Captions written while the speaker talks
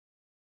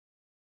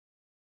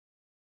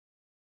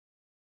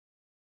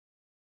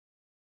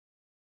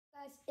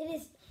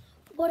Guys,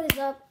 what is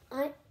up?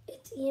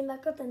 It's Ian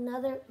back with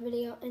another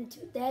video, and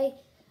today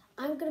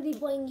I'm gonna be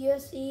playing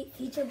UFC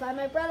featured by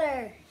my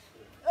brother.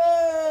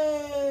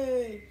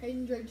 Hey!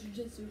 Hayden Drake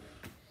Jiu-Jitsu.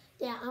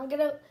 Yeah, I'm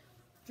gonna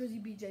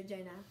Drizzy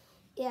BJJ now.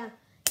 Yeah,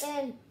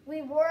 and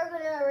we were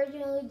gonna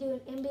originally do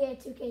an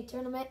NBA 2K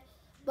tournament,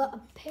 but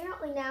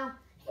apparently now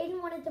Hayden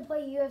wanted to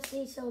play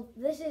UFC, so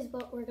this is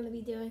what we're gonna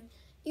be doing.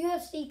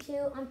 UFC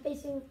 2, I'm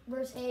facing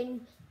versus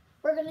Hayden.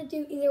 We're gonna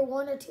do either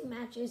 1 or 2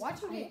 matches.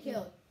 Watch him get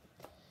killed.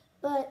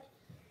 But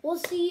we'll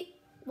see.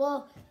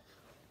 Well,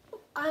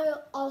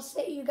 I'll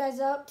set you guys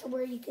up to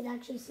where you can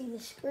actually see the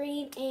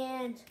screen,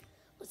 and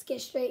let's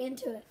get straight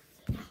into it.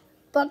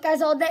 But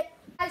guys, all day.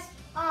 Guys,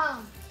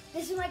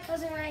 this is my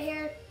cousin right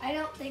here. I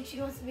don't think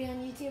she wants to be on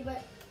YouTube,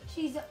 but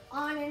she's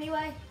on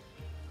anyway.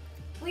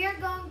 We are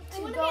going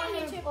to go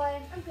ahead and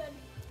play. I'm good.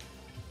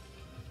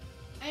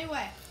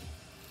 Anyway,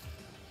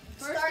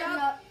 first Starting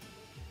up.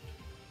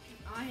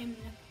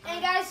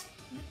 And guys,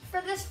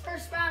 for this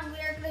first round, we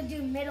are going to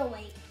do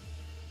middleweight.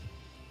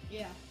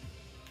 Yeah.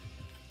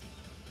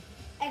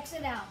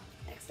 Exit out.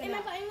 Am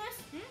I playing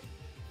this?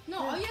 No,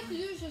 all you have to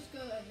do is just go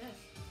like this.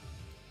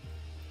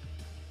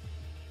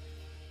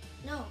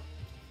 No.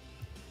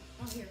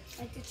 Oh, here.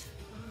 Like this.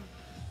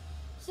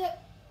 So,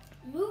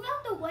 move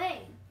out the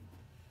way.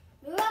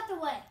 Move out the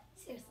way.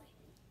 Seriously.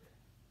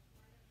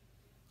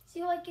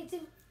 See, like it's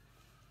in.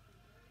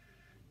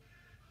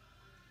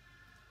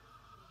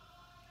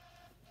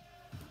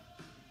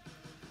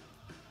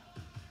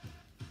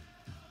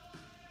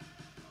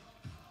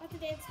 I have to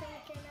dance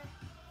back in there.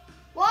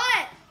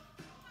 What?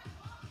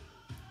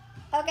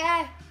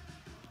 Okay.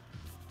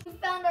 We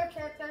found our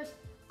characters.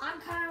 I'm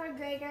Conor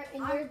McGregor,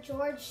 and you're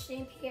George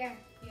St. Pierre.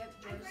 Yep,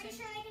 I'm pretty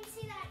sure I can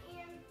see that,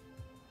 Ian.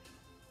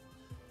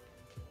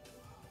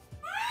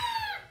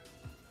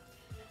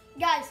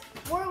 Guys,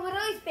 we're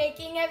literally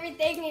faking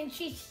everything, and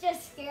she's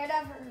just scared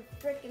out of her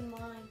freaking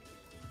mind.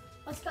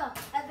 Let's go.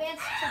 Advance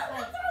to Don't play.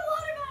 throw a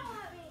water bottle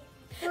at me.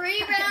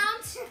 3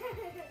 rounds.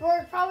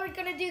 We're probably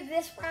gonna do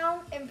this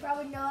round and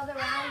probably no other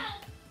round.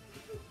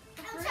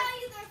 I'll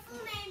tell you their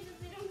full names if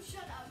they don't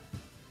shut up.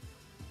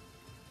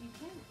 You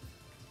can.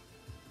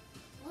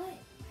 What?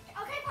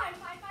 Okay, fine.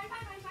 Stop.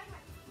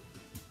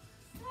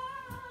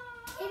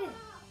 Hayden.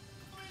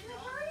 You're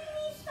hurting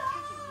me,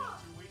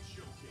 stop. Welterweight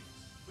showcase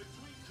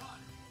between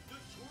Conor,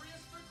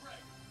 notorious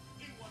McGregor,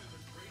 and one of the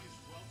greatest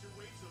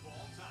welterweights of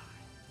all time,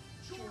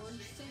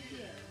 George St.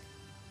 Pierre.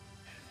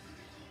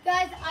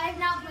 Guys, I have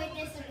not played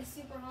this in a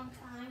super long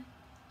time.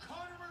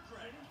 Conor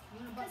McGregor.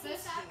 You want to butt Because he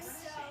this? sucks,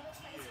 so let's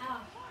play this.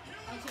 Oh.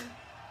 Okay.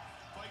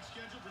 Fight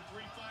scheduled for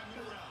 3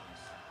 5-minute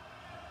rounds.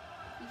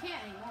 You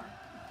can't anymore.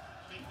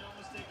 Make no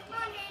mistake Come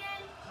about on, it.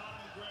 Hayden.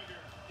 Conor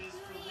McGregor is Do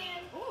for it, me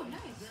Ian. Oh,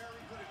 nice.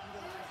 very good at Do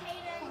it, utilizing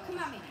Hayden. Oh, come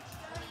at me. Do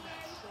it,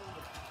 Ian.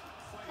 shoulder.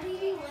 How do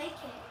you like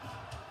it?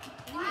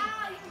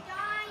 Wow, you're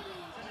dying.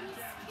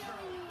 He's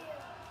killing you.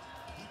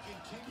 He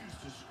continues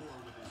to score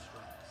with his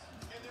strikes.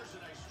 And there's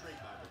a nice straight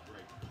by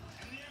McGregor.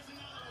 And there's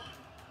another one.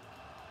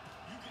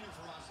 You can hear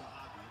Faraz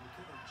Sahabi in the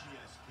corner of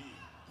GSP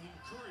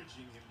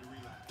encouraging him to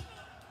relax.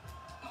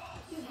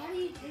 Dude, how do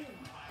you do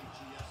it? By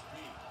GSP.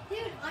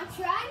 Dude, I'm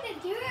trying to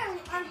do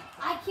it.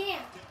 I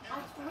can't. I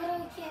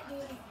literally can't do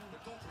it. But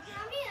don't forget,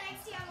 How many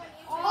likes do you have on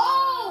YouTube?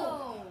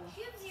 Oh!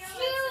 You have 0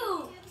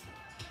 Shoot! likes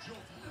on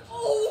Joe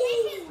YouTube.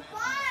 Kick his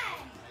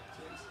butt.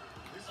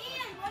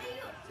 Ian, what are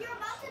you? You're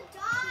about to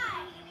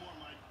die. anymore,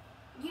 Mike.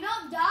 You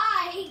don't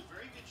die.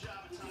 Very good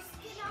job at You timing just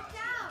get knocked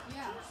out.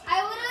 Yeah.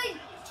 I literally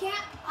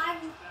can't.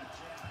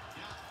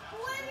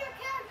 One of your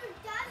characters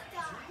does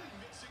die.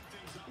 mixing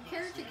things up. Your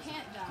character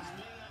can't die.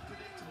 Being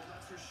unpredictable,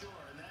 that's for sure.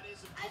 And that is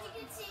As you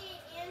can see,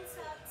 Ian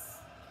sucks.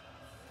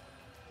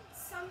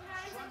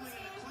 Sometimes in this struggling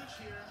in a game, clinch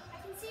here. I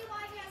can see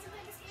why he hasn't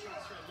played this game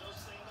Shots for before. a little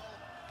single.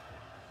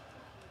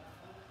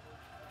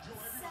 Joe,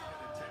 So, everybody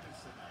in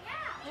attendance tonight.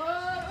 yeah.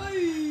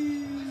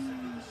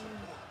 Listening to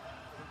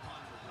support for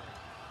Conor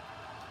McGregor.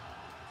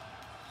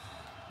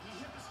 He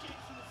hip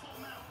escapes from the full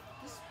mount.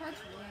 This part's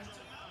really To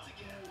the mount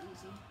again.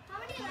 easy. How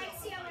many likes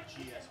do you have on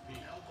YouTube? GSP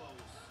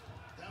elbows.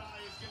 That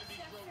eye is going to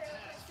be Just throw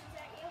grotesque. questions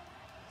at you.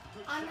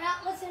 Good I'm shot. not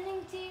listening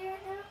to you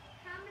right now.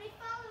 How many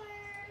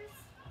followers?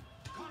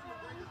 Conor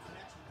McGregor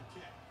connects with the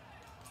kick.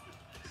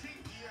 St.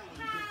 Pierre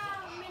with a good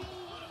How punch. many?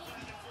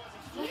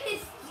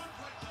 Please. Good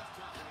right left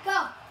drop. Go.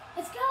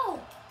 Let's go.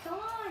 Come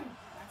on.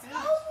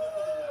 Oh!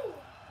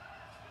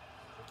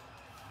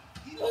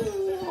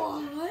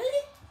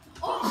 What?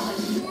 Oh,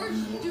 George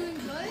doing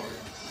good?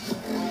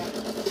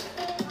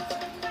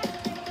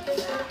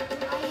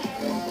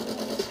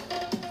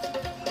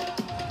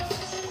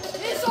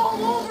 It's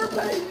all over,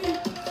 baby!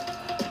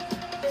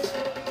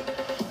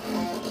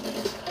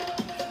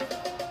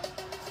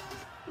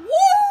 Woo!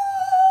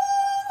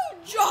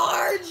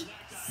 George!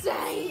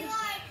 Same!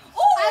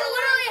 I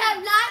literally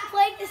have not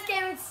played this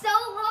game in so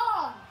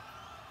long.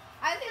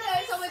 I think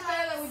that it's only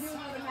fair that we do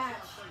another match.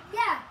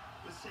 Yeah.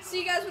 See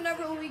you guys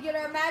whenever we get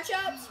our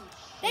matchups.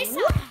 They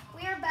suck.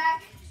 We are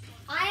back.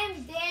 I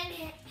am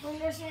Dan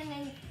Henderson,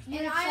 and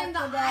And I am the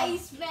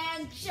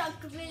Iceman Chuck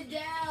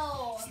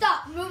Liddell.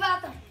 Stop. Move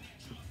out the.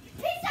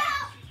 Peace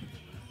out.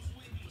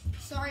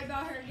 Sorry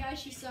about her, guys.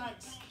 She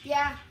sucks.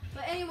 Yeah.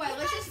 But anyway, You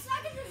let's guys just.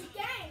 suck at this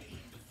game.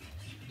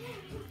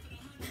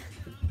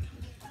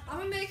 I'm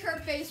gonna make her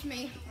face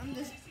me on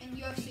this in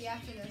UFC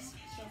after this.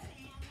 So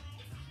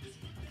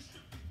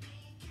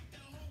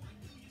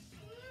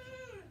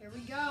here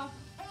we go.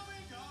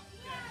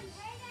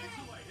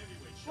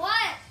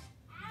 What?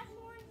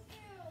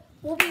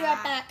 We'll be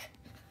right back.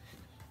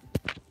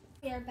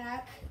 We are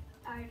back.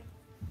 I'm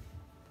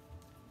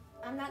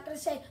not gonna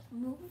say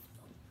move.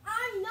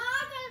 I'm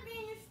not gonna be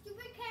in your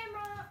stupid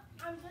camera.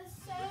 I'm just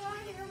sitting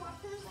right here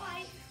watching this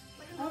fight.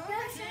 Like a normal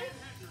person.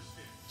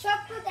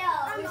 Chuck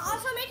Liddell. I'm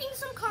also making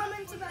some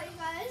comments about you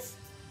guys.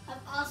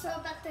 I'm also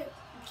about to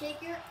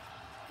kick your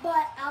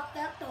butt out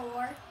that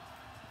door.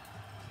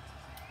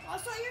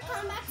 Also, your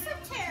comebacks are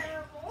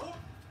terrible.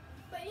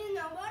 But you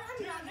know what?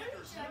 I'm not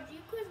gonna judge you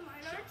because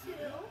mine are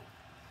too.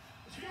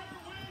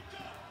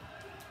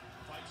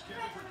 Fight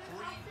scheduled for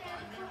 3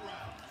 5-minute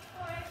rounds.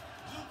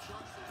 Luke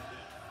Chuck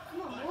Liddell.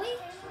 Come on, boy.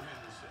 For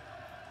Henderson.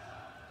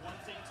 One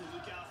thing to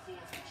look out for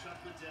from Chuck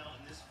Liddell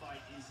in this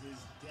fight is his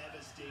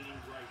devastating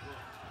right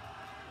hook.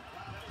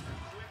 Wow, that was a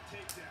quick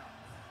takedown.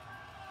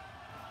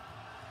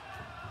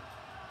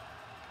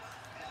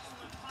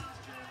 Excellent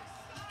posture.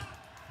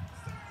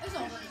 It's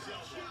over. His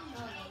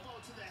elbow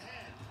to the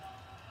head.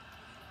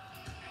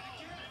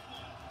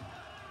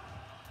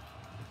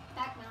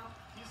 Back now.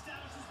 He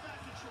establishes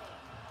back control.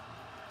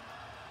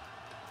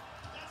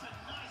 That's a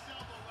nice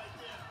elbow right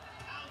there.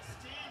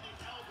 Outstanding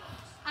elbows.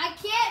 I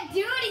can't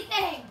do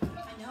anything.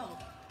 I know.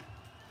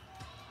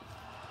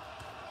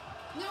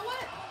 You know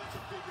what?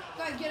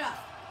 Go ahead, get up.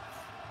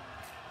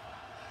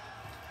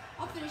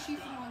 I'll finish you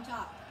from on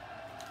top.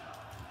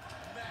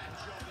 Man,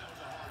 Joe, that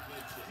was a hard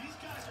leg kick. These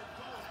guys are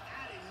going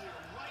at it here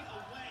right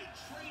away,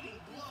 trading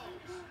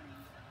blows.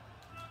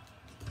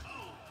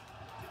 Oh,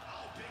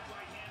 big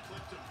right hand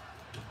clipped him.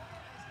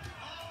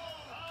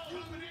 Oh,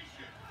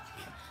 combination.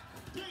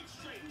 Big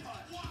straight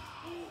punch.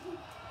 Wow.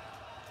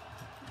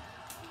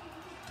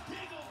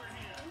 Big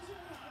overhand.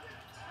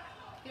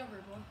 Get over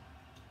here, boy.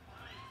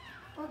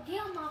 Or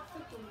get on my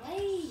freaking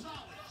way.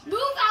 Solid.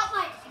 Move out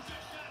my. Some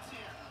good shots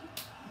here.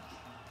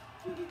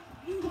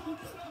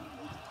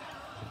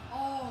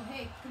 Oh,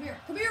 hey, come here.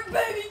 Come here, baby.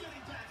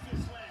 Getting back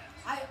fist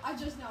lands. I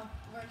just know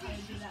we're trying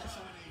to do that,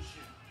 so.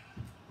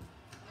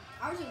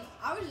 Combination.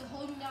 I was just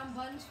holding down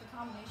buttons for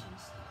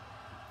combinations.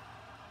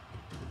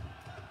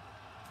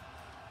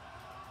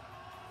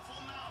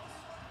 Full mouth.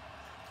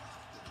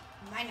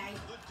 Night night.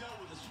 Liddell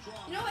with a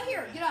strong. You know what?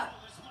 Here, get up.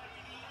 This might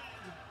be the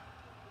end.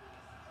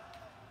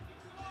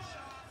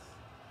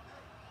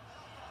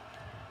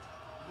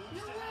 You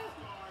know what?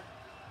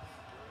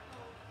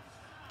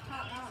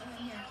 Pop out in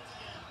here.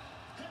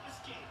 Hip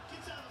escape.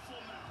 Gets out of the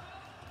full mount.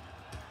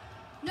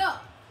 No.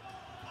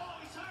 Oh,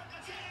 he's hurt.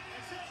 That's it.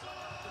 That's it.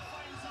 The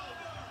fight is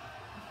over.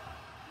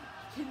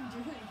 Didn't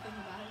do anything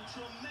about it.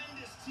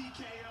 Tremendous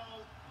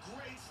TKO.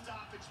 Great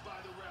stoppage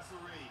by the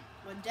referee.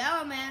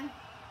 Liddell, man.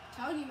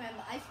 Telling you, man,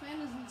 the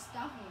Iceman is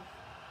unstoppable.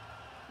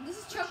 And this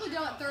is Chuck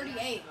Liddell at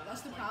 38.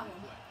 That's the problem.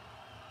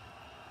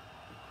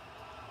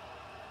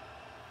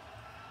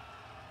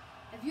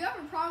 If you have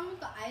a problem with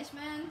the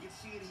Iceman, You can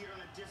see it here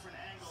on a different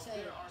angle. Say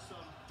There it. are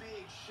some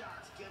big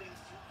shots getting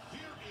through.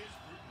 Here is.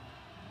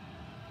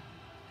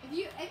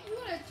 if you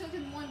would have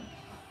taken one.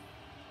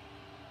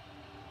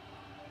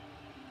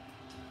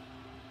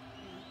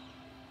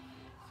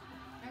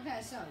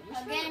 Okay, so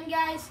Again,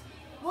 guys,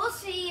 we'll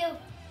see you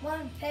when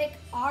we pick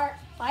our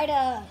fight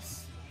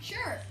us.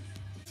 Sure.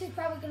 This is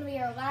probably going to be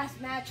our last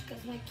match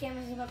because my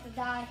camera's about to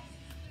die.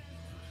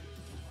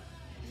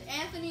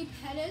 Anthony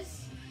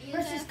Pettis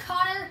Versus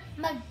Conor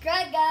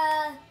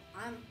McGregor.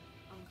 I'm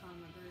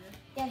Conor McGregor.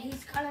 Yeah,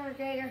 he's Conor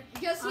McGregor.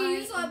 Because I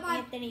he's am like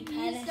Anthony he's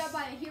Pettis. that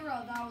by a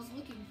hero that I was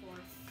looking for.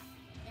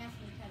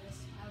 Anthony Pettis.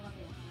 I love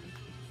him.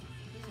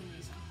 He's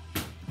amazing.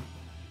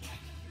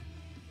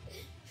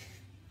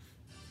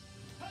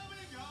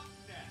 Coming up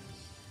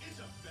next, it's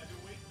a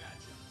featherweight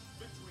matchup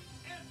between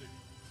Anthony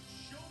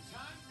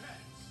Showtime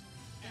Pettis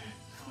and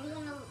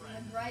Conor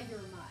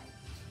McGregor, Mike.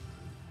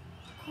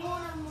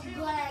 Conor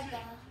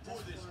McGregor. for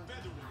this I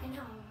featherweight.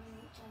 know.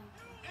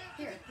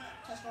 Here, Anthony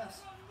Pettis, touch close.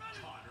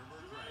 Conor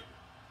McGregor.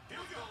 Here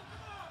we go.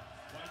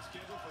 Fight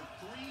scheduled for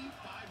 3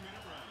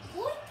 5-minute rounds.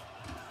 What?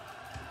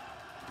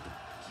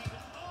 Keep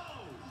it.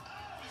 Oh!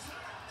 He's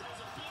hurt. Throws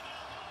a big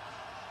elbow.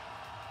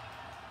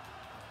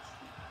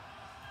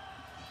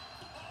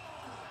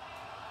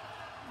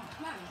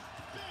 Come on.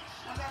 Big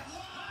shot. Okay.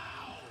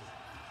 Wow!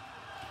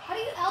 How do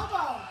you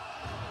elbow?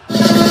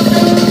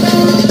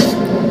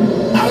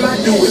 All I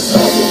do is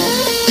hustle.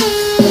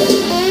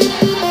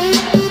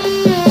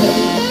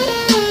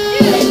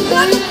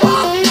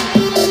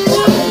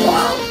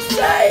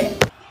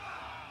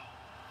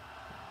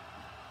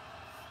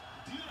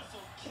 Beautiful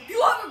kick. If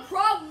you have a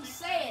problem,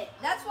 say it.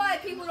 That's why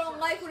people don't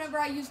like whenever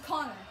I use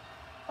Conor.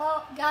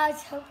 Well,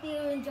 guys, hope you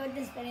enjoyed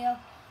this video.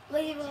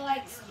 leave a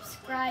like,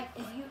 subscribe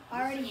if you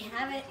already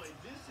have it,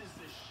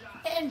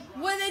 and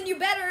Well, then you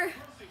better.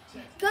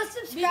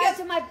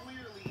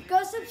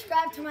 go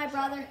subscribe to my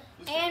brother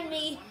and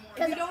me.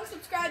 If you don't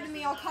subscribe to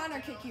me, I'll corner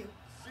kick you.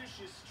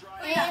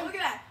 Look at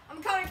that.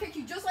 I'm gonna corner kick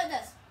you just like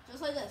this.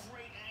 Just like this.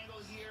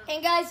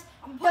 And guys,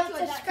 I'm gonna don't put you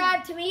like that,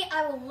 subscribe to me.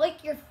 I will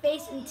lick your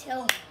face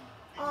until.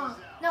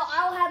 No,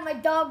 I will have my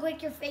dog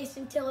lick your face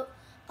until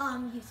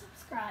you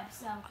subscribe.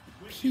 So.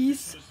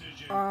 Peace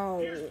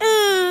out.